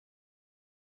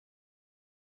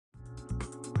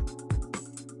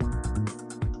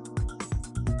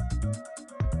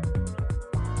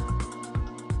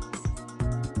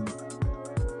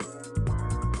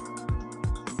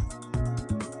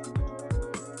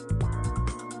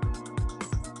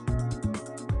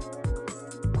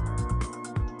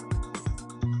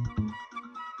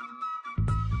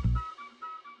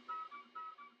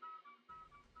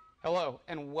Hello,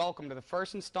 and welcome to the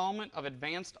first installment of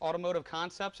Advanced Automotive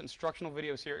Concepts Instructional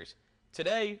Video Series.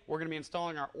 Today, we're going to be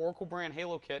installing our Oracle brand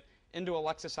Halo Kit into a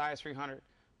Lexus IS300.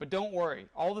 But don't worry,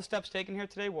 all the steps taken here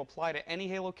today will apply to any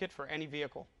Halo Kit for any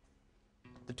vehicle.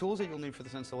 The tools that you'll need for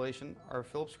this installation are a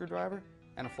Phillips screwdriver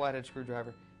and a flathead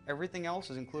screwdriver. Everything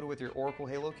else is included with your Oracle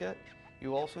Halo Kit.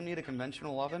 You'll also need a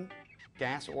conventional oven,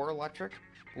 gas or electric,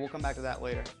 but we'll come back to that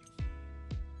later.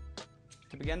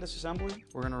 To begin this assembly,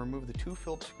 we're going to remove the two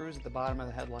Phillips screws at the bottom of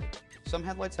the headlight. Some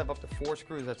headlights have up to 4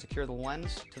 screws that secure the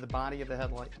lens to the body of the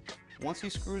headlight. Once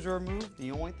these screws are removed, the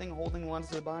only thing holding the lens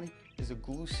to the body is a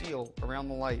glue seal around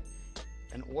the light.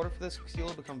 In order for this seal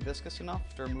to become viscous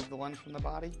enough to remove the lens from the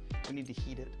body, we need to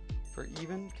heat it. For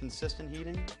even, consistent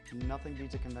heating, nothing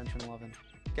beats a conventional oven.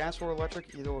 Gas or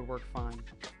electric, either would work fine.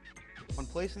 When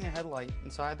placing the headlight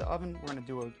inside the oven, we're going to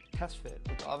do a test fit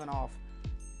with the oven off.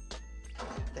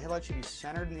 The headlight should be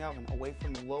centered in the oven, away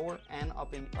from the lower and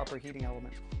upper heating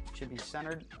elements. It should be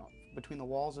centered between the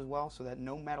walls as well, so that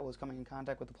no metal is coming in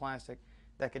contact with the plastic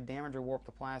that could damage or warp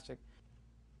the plastic.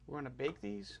 We're going to bake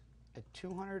these at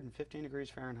 215 degrees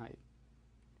Fahrenheit.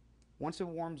 Once it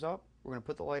warms up, we're going to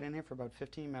put the light in here for about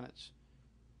 15 minutes.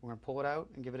 We're going to pull it out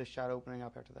and give it a shot opening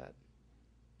up after that.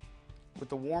 With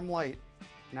the warm light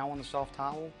now on the soft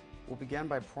towel, we'll begin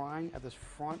by prying at this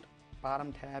front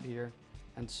bottom tab here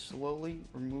and slowly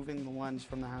removing the lens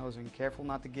from the housing, careful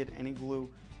not to get any glue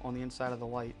on the inside of the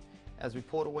light. As we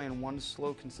pull it away in one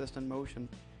slow, consistent motion,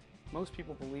 most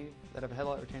people believe that if a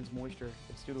headlight retains moisture,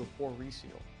 it's due to a poor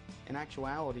reseal. In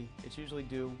actuality, it's usually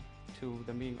due to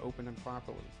them being opened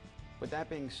improperly. With that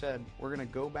being said, we're going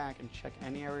to go back and check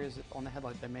any areas on the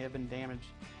headlight that may have been damaged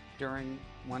during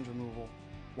lens removal.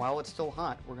 While it's still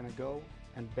hot, we're going to go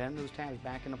and bend those tabs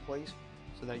back into place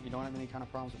so that you don't have any kind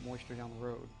of problems with moisture down the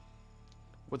road.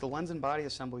 With the lens and body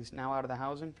assemblies now out of the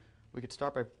housing, we could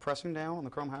start by pressing down on the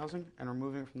chrome housing and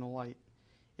removing it from the light.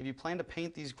 If you plan to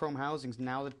paint these chrome housings,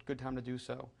 now's a good time to do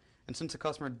so. And since the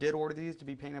customer did order these to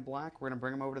be painted black, we're going to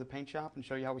bring them over to the paint shop and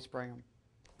show you how we spray them.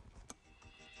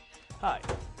 Hi,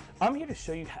 I'm here to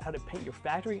show you how to paint your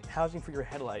factory housing for your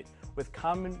headlight with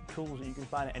common tools that you can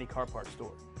find at any car parts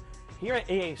store. Here at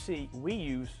AAC, we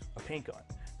use a paint gun.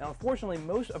 Now, unfortunately,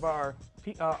 most of our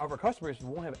customers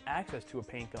won't have access to a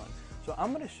paint gun. So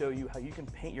I'm going to show you how you can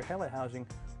paint your headlight housing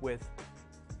with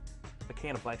a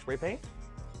can of black spray paint,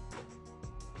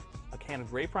 a can of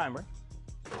gray primer,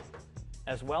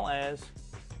 as well as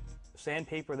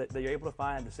sandpaper that you're able to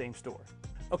find at the same store.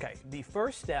 Okay, the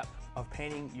first step of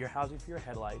painting your housing for your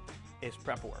headlight is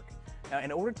prep work. Now,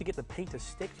 in order to get the paint to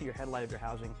stick to your headlight of your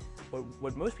housing,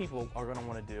 what most people are going to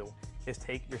want to do is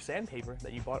take your sandpaper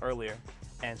that you bought earlier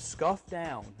and scuff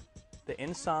down the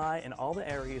inside and all the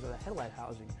areas of the headlight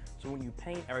housing so when you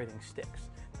paint, everything sticks.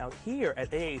 Now here at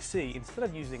AAC, instead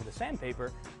of using the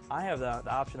sandpaper, I have the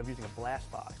option of using a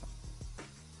blast box.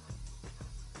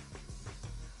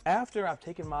 After I've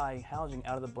taken my housing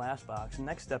out of the blast box, the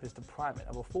next step is to prime it.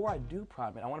 Now before I do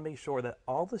prime it, I want to make sure that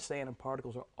all the sand and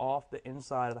particles are off the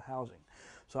inside of the housing.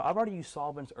 So I've already used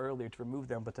solvents earlier to remove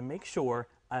them, but to make sure,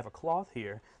 I have a cloth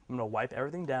here I'm going to wipe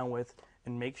everything down with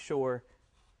and make sure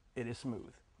it is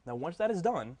smooth. Now once that is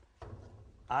done,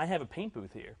 I have a paint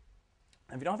booth here.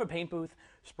 If you don't have a paint booth,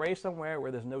 spray somewhere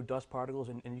where there's no dust particles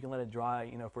and you can let it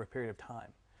dry, for a period of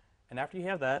time. And after you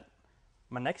have that,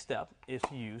 my next step is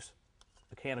to use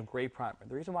a can of gray primer.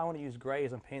 The reason why I want to use gray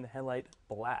is I'm painting the headlight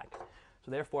black.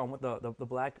 So therefore I want the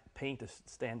black paint to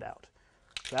stand out.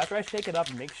 So after I shake it up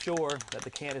and make sure that the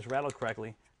can is rattled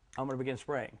correctly, I'm going to begin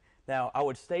spraying. Now I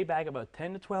would stay back about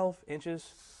 10 to 12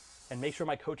 inches and make sure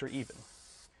my coats are even.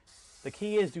 The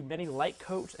key is do many light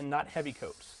coats and not heavy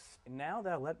coats. And now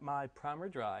that I let my primer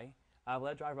dry, I've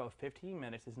let it dry for about 15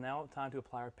 minutes. It's now time to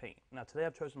apply our paint. Now today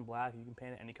I've chosen black. You can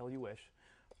paint it any color you wish.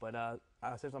 But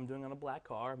since I'm doing it on a black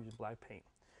car, I'm using black paint.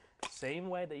 Same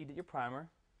way that you did your primer.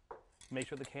 Make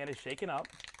sure the can is shaken up.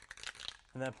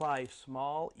 And then apply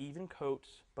small, even coats,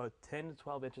 about 10 to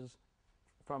 12 inches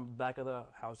from the back of the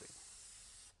housing.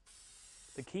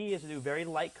 The key is to do very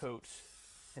light coats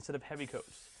instead of heavy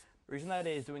coats. The reason that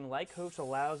is doing light coats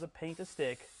allows the paint to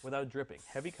stick without dripping.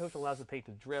 Heavy coats allows the paint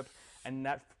to drip and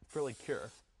not really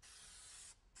cure.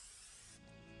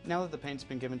 Now that the paint's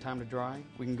been given time to dry,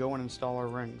 we can go and install our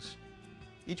rings.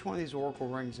 Each one of these Oracle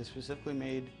rings is specifically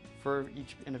made for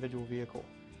each individual vehicle,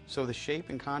 so the shape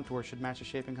and contour should match the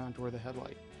shape and contour of the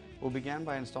headlight. We'll begin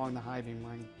by installing the high beam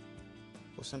ring.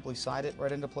 We'll simply slide it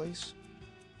right into place.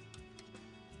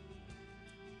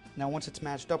 Now once it's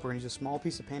matched up, we're going to use a small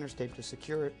piece of painter's tape to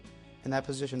secure it in that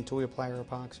position until we apply our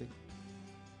epoxy.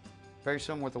 Very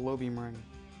similar with the low beam ring.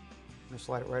 I'm going to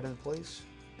slide it right into place.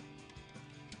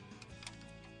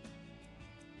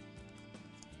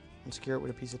 and secure it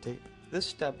with a piece of tape. This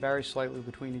step varies slightly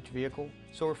between each vehicle,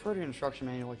 so refer to the instruction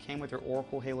manual that came with your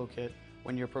Oracle Halo Kit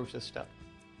when you approach this step.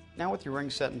 Now with your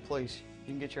rings set in place,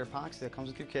 you can get your epoxy that comes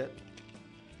with your kit.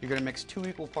 You're going to mix 2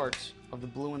 equal parts of the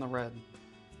blue and the red.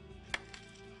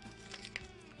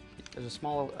 There's a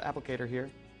small applicator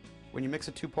here. When you mix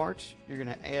the 2 parts, you're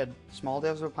going to add small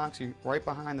dabs of epoxy right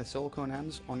behind the silicone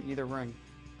ends on either ring.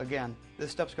 Again,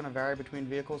 this step's going to vary between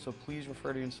vehicles, so please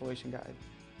refer to the installation guide.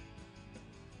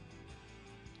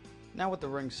 Now with the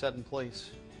rings set in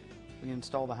place, we can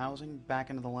install the housing back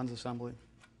into the lens assembly.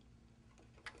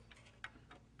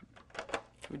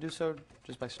 We do so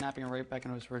just by snapping it right back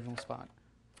into its original spot.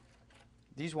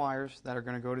 These wires that are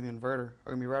going to go to the inverter are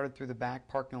going to be routed through the back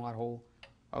parking lot hole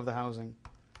of the housing.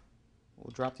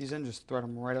 We'll drop these in, just thread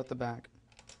them right out the back.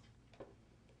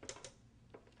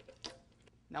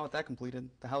 Now with that completed,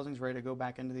 the housing's ready to go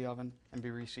back into the oven and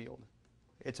be resealed.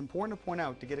 It's important to point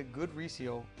out, to get a good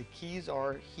reseal, the keys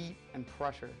are heat and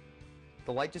pressure.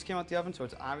 The light just came out the oven, so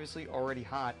it's obviously already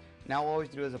hot. Now all we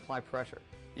have to do is apply pressure.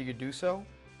 You could do so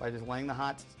by just laying the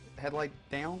hot headlight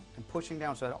down and pushing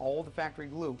down so that all the factory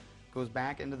glue goes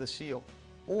back into the seal.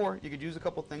 Or you could use a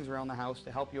couple things around the house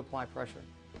to help you apply pressure.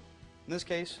 In this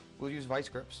case, we'll use vice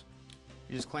grips.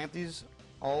 You just clamp these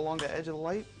all along the edge of the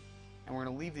light, and we're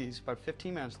going to leave these about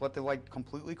 15 minutes to let the light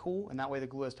completely cool, and that way the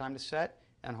glue has time to set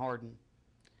and harden.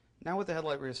 Now with the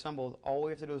headlight reassembled, all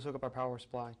we have to do is hook up our power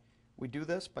supply. We do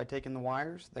this by taking the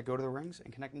wires that go to the rings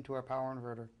and connect them to our power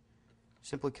inverter.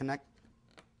 Simply connect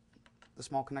the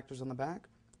small connectors on the back,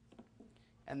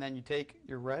 and then you take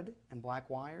your red and black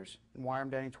wires and wire them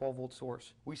down a 12-volt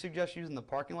source. We suggest using the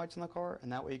parking lights in the car,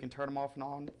 and that way you can turn them off and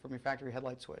on from your factory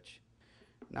headlight switch.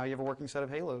 Now you have a working set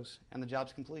of halos, and the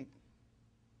job's complete.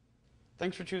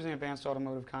 Thanks for choosing Advanced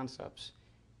Automotive Concepts.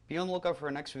 Be on the lookout for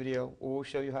our next video where we'll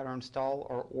show you how to install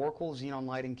our Oracle Xenon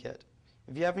Lighting Kit.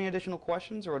 If you have any additional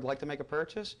questions or would like to make a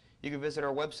purchase, you can visit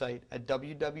our website at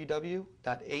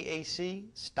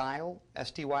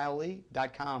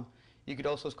www.aacstyle.com. You could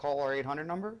also call our 800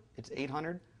 number. It's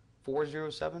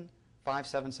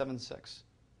 800-407-5776.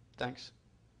 Thanks.